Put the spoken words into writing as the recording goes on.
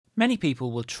Many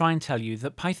people will try and tell you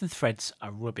that Python threads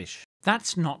are rubbish.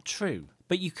 That's not true,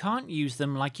 but you can't use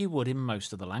them like you would in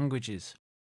most other languages.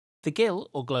 The GIL,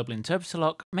 or Global Interpreter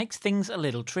Lock, makes things a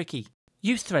little tricky.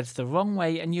 Use threads the wrong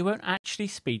way and you won't actually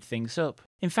speed things up.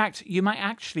 In fact, you might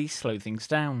actually slow things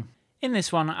down. In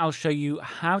this one, I'll show you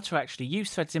how to actually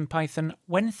use threads in Python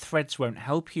when threads won't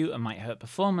help you and might hurt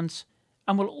performance,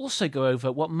 and we'll also go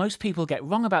over what most people get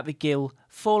wrong about the GIL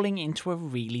falling into a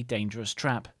really dangerous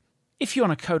trap. If you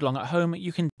want to code along at home,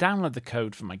 you can download the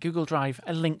code from my Google Drive,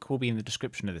 a link will be in the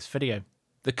description of this video.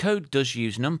 The code does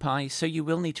use NumPy, so you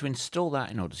will need to install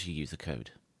that in order to use the code.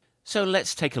 So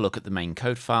let's take a look at the main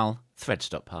code file,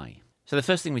 threads.py. So the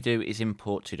first thing we do is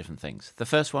import two different things. The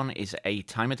first one is a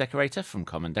timer decorator from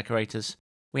Common Decorators.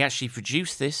 We actually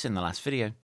produced this in the last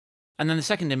video. And then the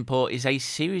second import is a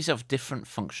series of different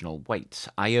functional weights,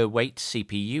 IO weight,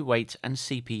 CPU weight, and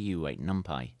CPU weight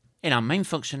NumPy. In our main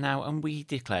function now, and we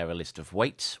declare a list of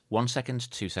weights, 1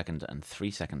 second, 2 seconds, and 3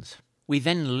 seconds. We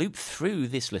then loop through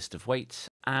this list of weights,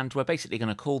 and we're basically going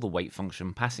to call the wait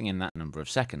function, passing in that number of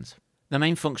seconds. The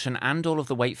main function and all of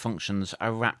the wait functions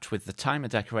are wrapped with the timer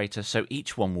decorator, so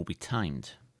each one will be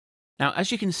timed. Now,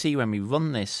 as you can see when we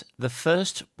run this, the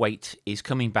first wait is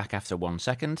coming back after 1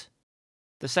 second,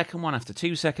 the second one after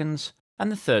 2 seconds,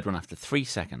 and the third one after 3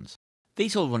 seconds.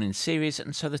 These all run in series,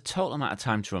 and so the total amount of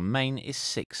time to run main is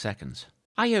 6 seconds.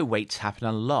 IO waits happen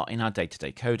a lot in our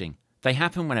day-to-day coding. They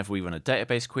happen whenever we run a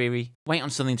database query, wait on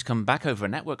something to come back over a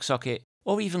network socket,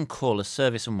 or even call a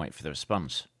service and wait for the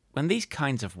response. When these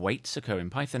kinds of waits occur in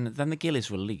Python, then the GIL is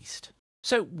released.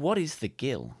 So what is the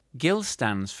GIL? GIL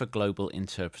stands for Global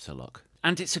Interpreter Lock,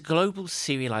 and it's a global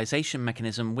serialization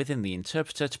mechanism within the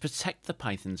interpreter to protect the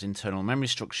Python's internal memory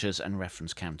structures and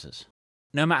reference counters.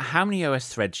 No matter how many OS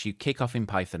threads you kick off in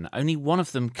Python, only one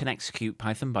of them can execute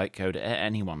Python bytecode at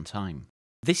any one time.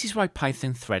 This is why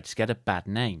Python threads get a bad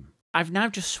name. I've now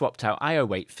just swapped out IO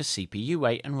wait for CPU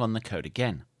wait and run the code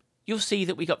again. You'll see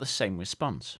that we got the same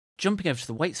response. Jumping over to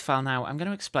the weights file now, I'm going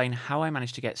to explain how I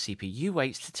managed to get CPU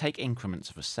waits to take increments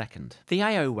of a second. The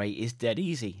IO wait is dead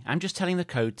easy. I'm just telling the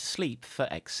code to sleep for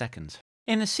X seconds.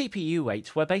 In the CPU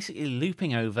wait, we're basically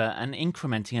looping over and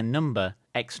incrementing a number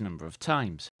X number of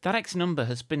times. That X number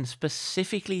has been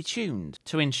specifically tuned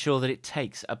to ensure that it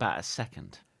takes about a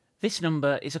second. This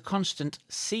number is a constant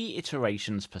C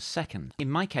iterations per second.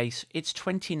 In my case, it's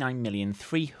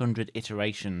 29,300,000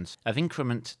 iterations of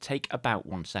increment take about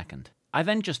 1 second. I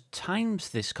then just times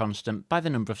this constant by the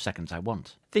number of seconds I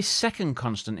want. This second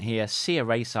constant here,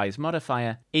 CArraySize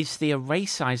modifier, is the array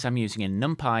size I'm using in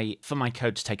NumPy for my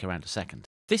code to take around a second.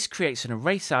 This creates an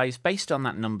array size based on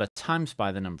that number times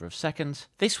by the number of seconds.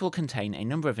 This will contain a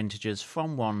number of integers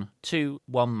from 1 to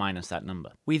 1 minus that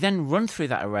number. We then run through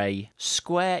that array,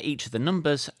 square each of the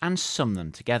numbers, and sum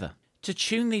them together. To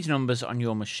tune these numbers on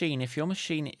your machine, if your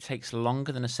machine it takes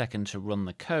longer than a second to run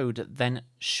the code, then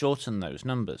shorten those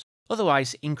numbers.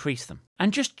 Otherwise, increase them.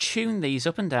 And just tune these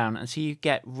up and down until you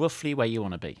get roughly where you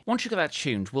want to be. Once you've got that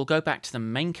tuned, we'll go back to the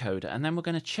main code and then we're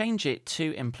going to change it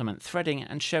to implement threading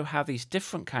and show how these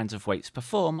different kinds of weights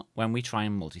perform when we try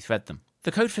and multi-thread them.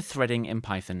 The code for threading in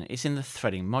Python is in the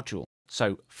threading module.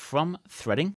 So from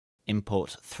threading,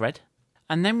 import thread,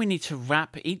 and then we need to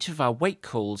wrap each of our wait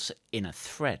calls in a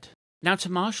thread. Now to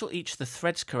marshal each of the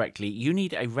threads correctly, you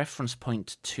need a reference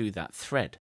point to that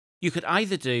thread. You could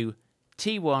either do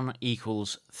T1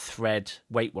 equals thread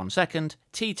wait 1 second,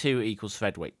 T2 equals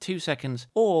thread wait 2 seconds,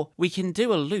 or we can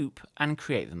do a loop and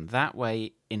create them that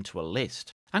way into a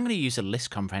list. I'm going to use a list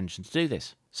comprehension to do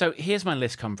this. So here's my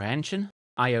list comprehension,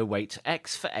 IO wait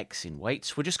X for X in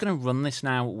weights. We're just going to run this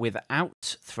now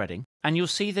without threading, and you'll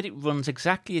see that it runs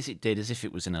exactly as it did as if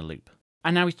it was in a loop.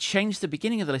 And now we change the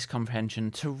beginning of the list comprehension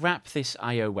to wrap this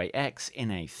IO wait X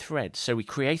in a thread. So we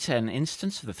create an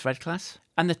instance of the thread class,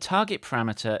 and the target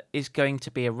parameter is going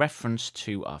to be a reference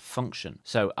to our function.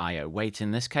 So IO wait in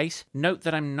this case. Note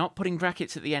that I'm not putting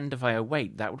brackets at the end of IO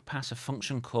wait. That would pass a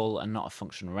function call and not a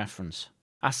function reference.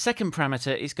 Our second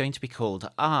parameter is going to be called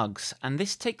args, and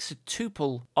this takes a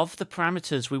tuple of the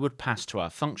parameters we would pass to our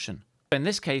function. In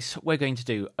this case, we're going to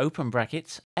do open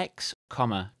brackets, x,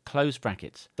 comma, close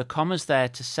brackets. The comma's there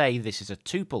to say this is a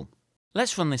tuple.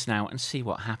 Let's run this now and see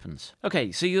what happens.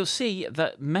 Okay, so you'll see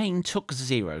that main took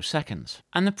 0 seconds,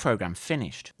 and the program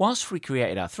finished. Whilst we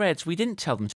created our threads, we didn't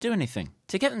tell them to do anything.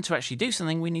 To get them to actually do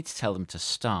something, we need to tell them to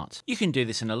start. You can do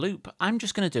this in a loop. I'm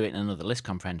just going to do it in another list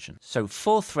comprehension. So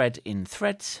for thread in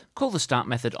threads, call the start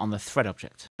method on the thread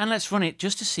object. And let's run it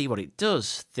just to see what it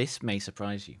does. This may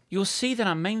surprise you. You'll see that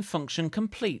our main function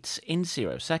completes in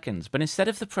 0 seconds, but instead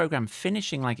of the program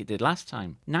finishing like it did last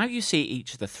time, now you see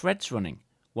each of the threads running.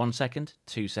 1 second,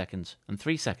 2 seconds, and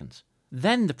 3 seconds.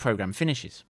 Then the program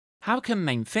finishes. How can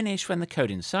main finish when the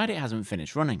code inside it hasn't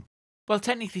finished running? Well,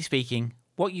 technically speaking,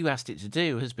 what you asked it to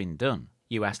do has been done.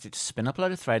 You asked it to spin up a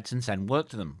load of threads and send work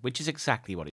to them, which is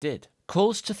exactly what it did.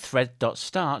 Calls to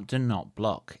thread.start do not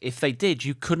block. If they did,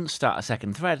 you couldn't start a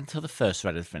second thread until the first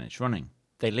thread had finished running.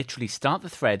 They literally start the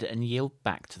thread and yield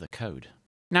back to the code.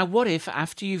 Now, what if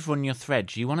after you've run your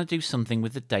threads, you want to do something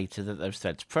with the data that those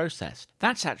threads processed?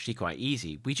 That's actually quite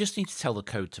easy. We just need to tell the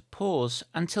code to pause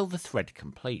until the thread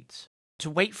completes. To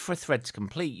wait for a thread to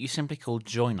complete, you simply call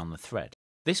join on the thread.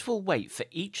 This will wait for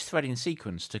each thread in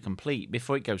sequence to complete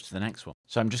before it goes to the next one.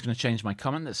 So I'm just going to change my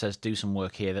comment that says do some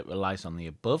work here that relies on the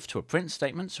above to a print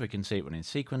statement so we can see it run in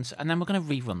sequence, and then we're going to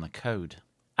rerun the code.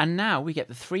 And now we get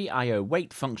the three IO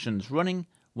wait functions running,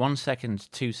 1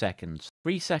 second, 2 seconds,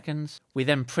 3 seconds. We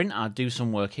then print our do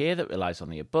some work here that relies on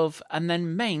the above, and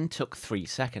then main took 3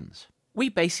 seconds. We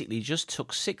basically just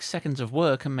took 6 seconds of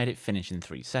work and made it finish in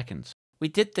 3 seconds. We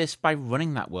did this by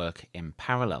running that work in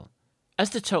parallel. As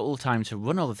the total time to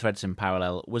run all the threads in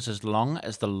parallel was as long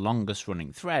as the longest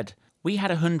running thread, we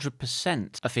had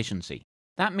 100% efficiency.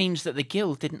 That means that the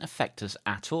GIL didn't affect us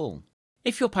at all.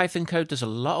 If your Python code does a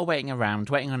lot of waiting around,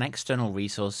 waiting on external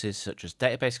resources such as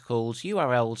database calls,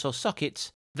 URLs or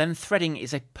sockets, then threading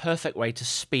is a perfect way to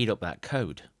speed up that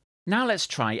code. Now let's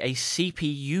try a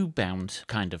CPU-bound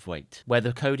kind of wait, where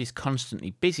the code is constantly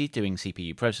busy doing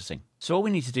CPU processing. So all we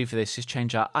need to do for this is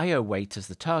change our IO wait as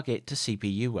the target to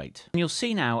CPU wait. And you'll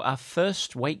see now our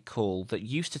first wait call that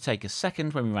used to take a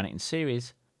second when we ran it in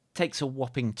series, takes a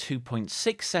whopping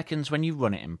 2.6 seconds when you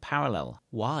run it in parallel.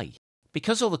 Why?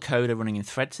 Because all the code are running in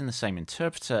threads in the same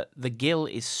interpreter, the GIL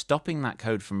is stopping that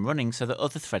code from running so that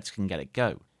other threads can get it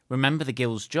go. Remember, the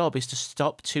GIL's job is to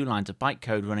stop 2 lines of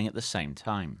bytecode running at the same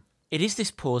time. It is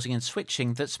this pausing and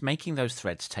switching that's making those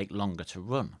threads take longer to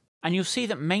run. And you'll see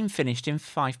that main finished in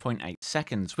 5.8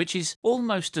 seconds, which is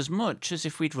almost as much as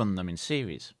if we'd run them in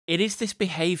series. It is this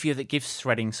behaviour that gives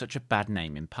threading such a bad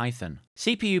name in Python.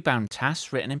 CPU-bound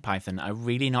tasks written in Python are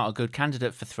really not a good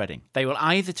candidate for threading. They will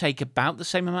either take about the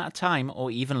same amount of time or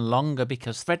even longer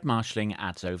because thread marshalling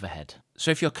adds overhead.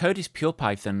 So if your code is pure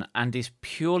Python and is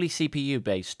purely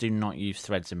CPU-based, do not use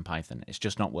threads in Python. It's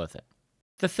just not worth it.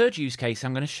 The third use case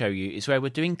I'm going to show you is where we're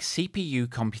doing CPU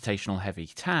computational heavy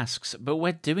tasks, but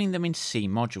we're doing them in C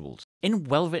modules. In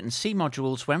well-written C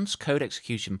modules, once code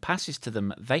execution passes to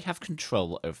them, they have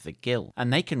control over the GIL,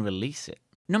 and they can release it.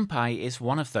 NumPy is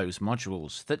one of those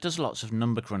modules that does lots of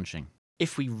number crunching.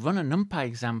 If we run a NumPy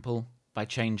example by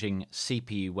changing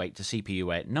CPU wait to CPU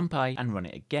wait at NumPy and run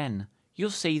it again, you'll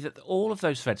see that all of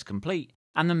those threads complete,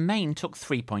 and the main took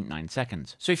 3.9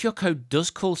 seconds. So if your code does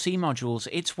call C modules,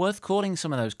 it's worth calling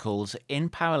some of those calls in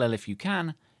parallel if you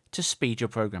can to speed your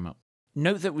program up.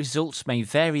 Note that results may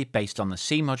vary based on the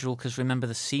C module because remember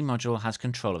the C module has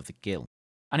control of the GIL,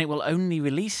 and it will only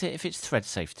release it if it's thread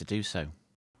safe to do so.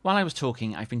 While I was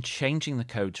talking, I've been changing the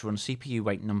code to run CPU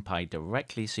wait NumPy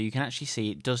directly so you can actually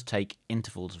see it does take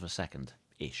intervals of a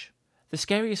second-ish. The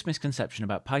scariest misconception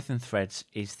about Python threads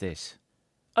is this.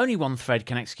 Only one thread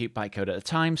can execute bytecode at a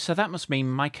time, so that must mean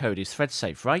my code is thread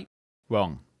safe, right?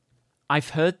 Wrong.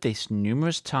 I've heard this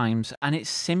numerous times and it's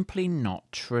simply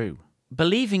not true.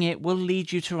 Believing it will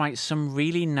lead you to write some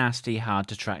really nasty, hard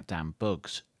to track down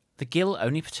bugs. The GIL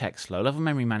only protects low-level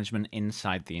memory management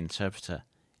inside the interpreter.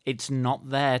 It's not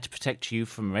there to protect you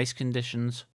from race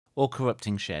conditions or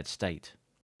corrupting shared state.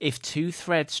 If 2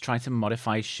 threads try to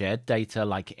modify shared data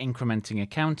like incrementing a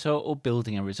counter or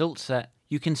building a result set,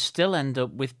 you can still end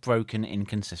up with broken,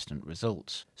 inconsistent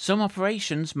results. Some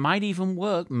operations might even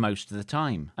work most of the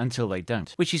time, until they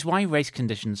don't, which is why race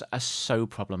conditions are so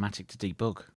problematic to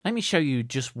debug. Let me show you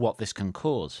just what this can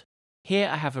cause. Here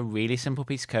I have a really simple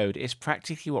piece of code. It's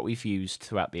practically what we've used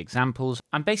throughout the examples.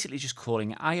 I'm basically just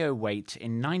calling IO wait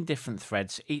in 9 different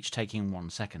threads, each taking 1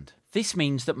 second. This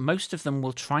means that most of them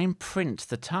will try and print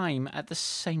the time at the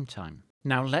same time.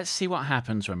 Now let's see what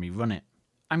happens when we run it.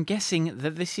 I'm guessing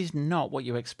that this is not what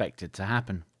you expected to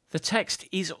happen. The text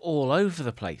is all over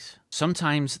the place.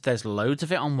 Sometimes there's loads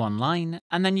of it on one line,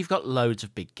 and then you've got loads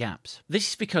of big gaps.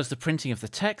 This is because the printing of the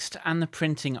text and the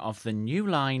printing of the new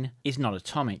line is not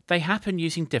atomic. They happen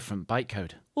using different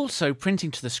bytecode. Also,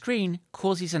 printing to the screen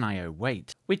causes an IO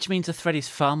wait, which means a thread is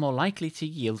far more likely to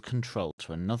yield control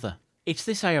to another. It's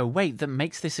this IO wait that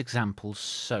makes this example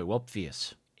so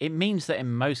obvious. It means that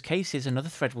in most cases another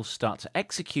thread will start to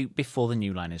execute before the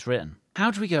new line is written.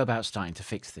 How do we go about starting to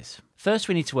fix this? First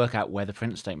we need to work out where the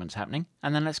print statement's happening,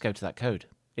 and then let's go to that code.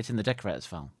 It's in the decorators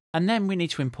file. And then we need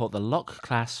to import the lock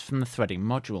class from the threading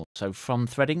module, so from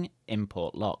threading,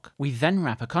 import lock. We then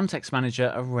wrap a context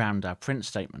manager around our print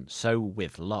statement, so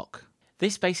with lock.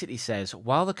 This basically says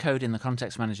while the code in the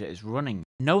context manager is running,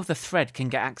 no other thread can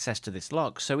get access to this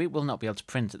lock, so it will not be able to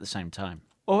print at the same time.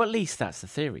 Or at least that's the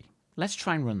theory. Let's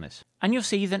try and run this. And you'll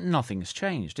see that nothing's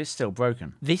changed, it's still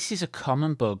broken. This is a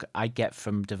common bug I get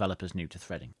from developers new to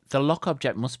threading. The lock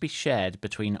object must be shared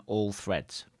between all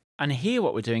threads. And here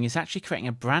what we're doing is actually creating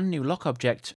a brand new lock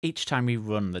object each time we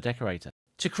run the decorator.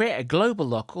 To create a global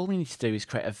lock, all we need to do is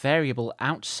create a variable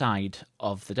outside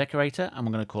of the decorator, and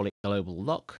we're going to call it global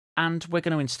lock, and we're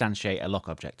going to instantiate a lock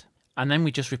object. And then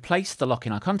we just replace the lock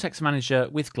in our context manager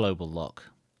with global lock.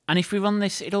 And if we run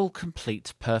this, it all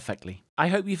completes perfectly. I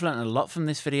hope you've learned a lot from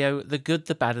this video, the good,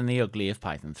 the bad and the ugly of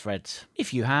Python threads.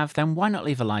 If you have, then why not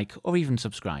leave a like or even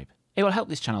subscribe? It will help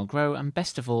this channel grow, and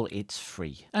best of all, it's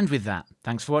free. And with that,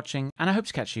 thanks for watching, and I hope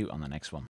to catch you on the next one.